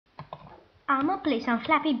I'ma play some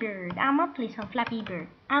Flappy Bird. I'ma play some Flappy Bird.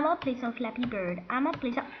 I'ma play some Flappy Bird. I'ma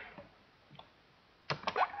play some.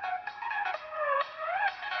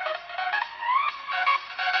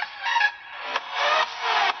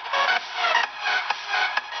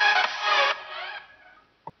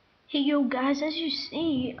 Hey yo guys, as you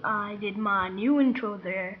see, I did my new intro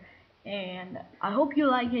there, and I hope you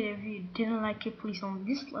like it. If you didn't like it, please don't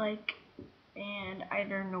dislike, and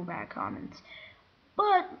either no bad comments.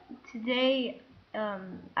 But today,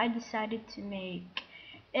 I decided to make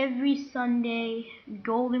every Sunday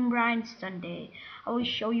Golden Brian Sunday. I will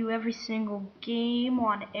show you every single game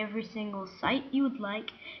on every single site you would like.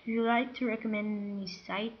 If you like to recommend any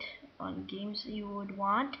site on games you would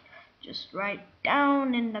want, just write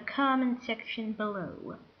down in the comment section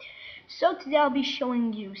below. So today I'll be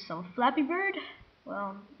showing you some Flappy Bird.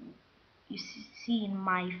 Well, you see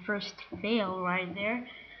my first fail right there,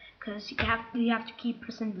 because you have to keep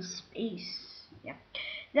pressing the space. Yeah.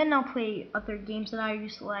 Then I'll play other games that I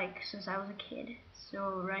used to like since I was a kid.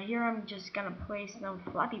 So right here I'm just gonna play some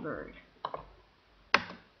Flappy Bird.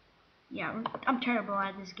 Yeah, I'm terrible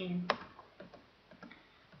at this game.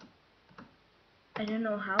 I don't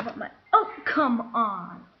know how, but oh, come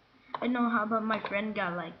on! I don't know how, but my friend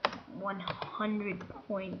got like 100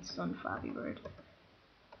 points on Flappy Bird.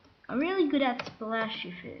 I'm really good at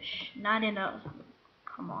Splashy Fish, not enough.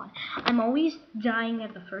 Come on, I'm always dying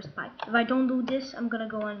at the first bite. If I don't do this, I'm gonna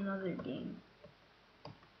go on another game.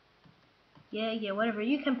 Yeah, whatever.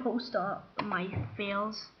 You can post my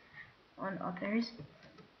fails on others,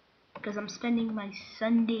 because I'm spending my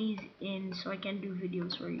Sundays in so I can do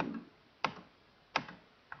videos for you.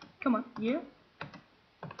 Come on, yeah.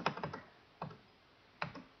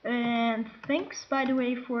 And thanks, by the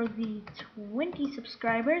way, for the 20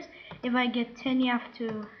 subscribers. If I get 10, you have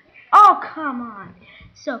to... Oh, come on.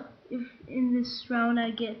 So, if in this round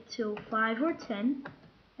I get to 5 or 10,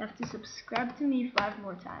 you have to subscribe to me 5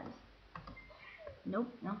 more times. Nope,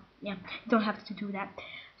 no. Yeah, don't have to do that.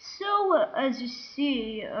 So, as you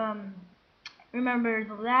see, remember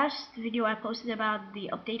the last video I posted about the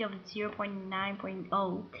update of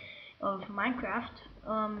 0.9.0 of Minecraft.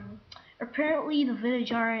 Apparently the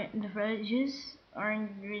villages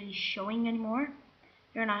aren't really showing anymore.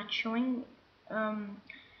 They're not showing.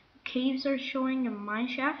 Caves are showing in mine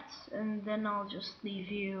shafts, and then I'll just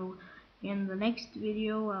leave you in the next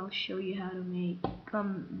video. I'll show you how to make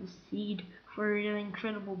the seed for an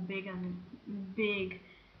incredible big and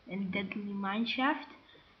deadly mine shaft.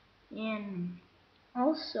 And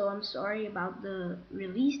also, I'm sorry about the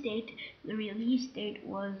release date. The release date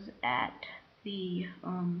was at the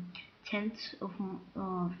 10th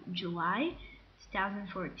of July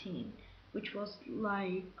 2014, which was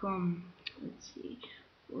like let's see,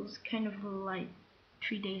 it was kind of like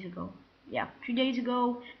 3 days ago. Yeah, 3 days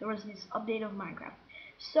ago there was this update of Minecraft.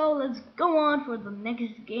 So let's go on for the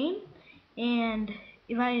next game. And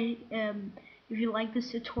if you like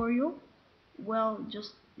this tutorial, well,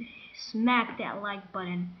 just smack that like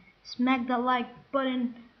button. Smack that like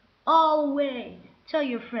button all the way. Tell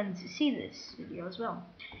your friends to see this video as well.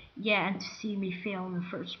 Yeah, and to see me fail in the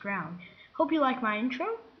first round. Hope you like my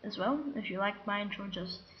intro as well. If you like my intro,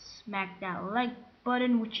 just smack that like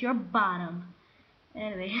button with your bottom.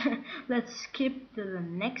 Anyway, let's skip to the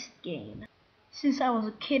next game. Since I was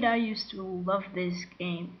a kid, I used to love this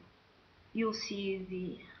game. You'll see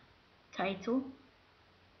the title.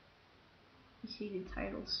 You see the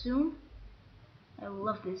title soon. I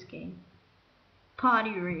love this game.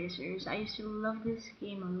 Potty Racers. I used to love this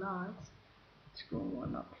game a lot. Let's go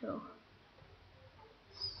one uphill.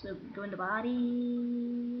 So go in the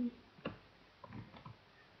body.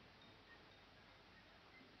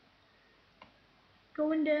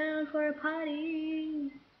 Going down for a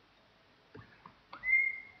potty.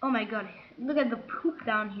 Oh my god, look at the poop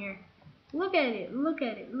down here. Look at it, look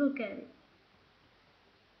at it, look at it.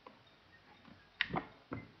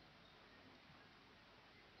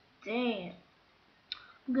 Damn.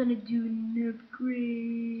 I'm gonna do an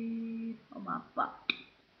upgrade on my butt.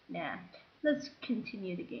 Nah, let's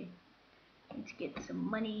continue the game. Let's get some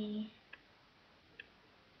money.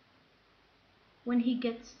 When he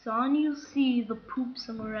gets on, you'll see the poop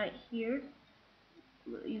somewhere right here.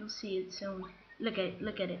 You'll see it soon. Look at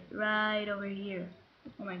it, right over here.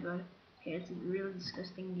 Oh my god. Okay, it's a really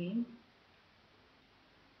disgusting game.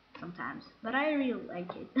 Sometimes, but I really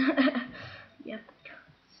like it. Yep.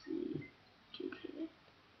 Let's see. Okay.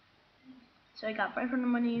 So I got 500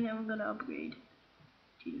 money, and I'm gonna upgrade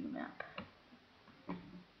to the map.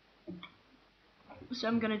 So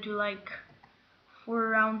I'm gonna do like 4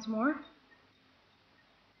 rounds more.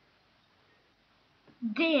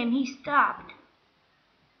 Damn, he stopped.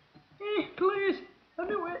 please. I'll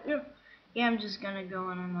do it. Yeah. Yeah, I'm just gonna go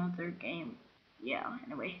on another game. Yeah,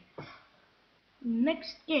 anyway.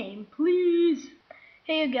 Next game, please.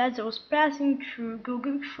 Hey you guys, I was passing through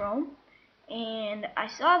Google Chrome and I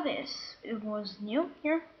saw this. It was new.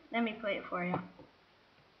 Here, let me play it for you.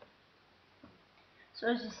 So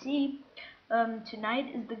as you see,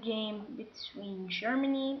 tonight is the game between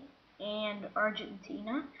Germany and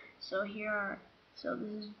Argentina. So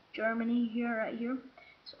this is Germany here, right here.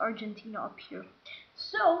 So Argentina up here.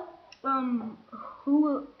 So,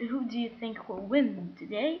 who do you think will win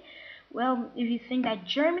today? Well, if you think that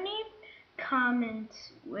Germany, comment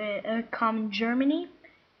Germany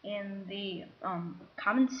in the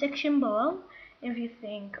comment section below. If you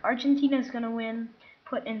think Argentina is gonna win,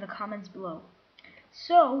 put in the comments below.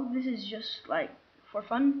 So this is just like for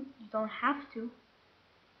fun. You don't have to.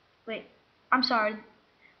 Wait, I'm sorry.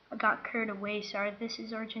 I got carried away. Sorry. This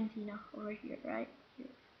is Argentina over here, right? Here.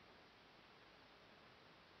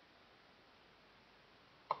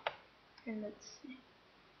 And let's see.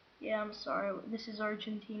 Yeah, I'm sorry. This is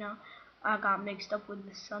Argentina. I got mixed up with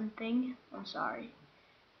the sun thing. I'm sorry.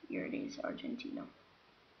 Here it is, Argentina.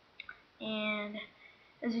 And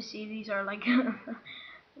as you see, these are like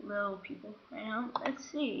little people right now. Let's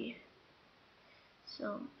see.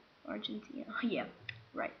 So Argentina. Yeah,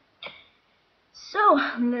 right. So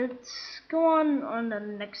let's go on the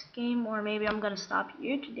next game, or maybe I'm gonna stop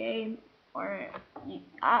here today, or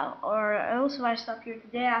else if I stop here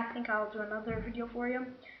today, I think I'll do another video for you.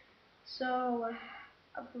 So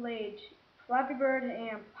I played Flappy Bird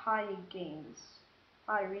and Pie Games,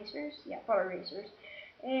 Pie Racers, yeah, Pie Racers,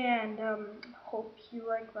 and hope you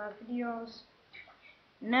like my videos.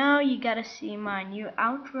 Now you gotta see my new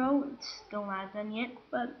outro. It's still not done yet,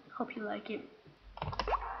 but hope you like it.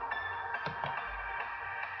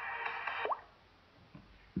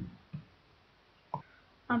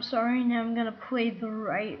 I'm sorry, now I'm gonna play the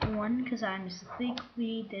right one because I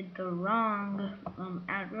mistakenly did the wrong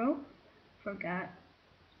outro. Forgot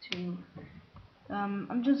to.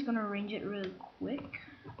 I'm just gonna arrange it really quick.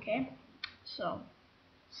 Okay, so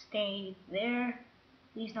stay there.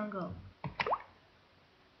 Please don't go.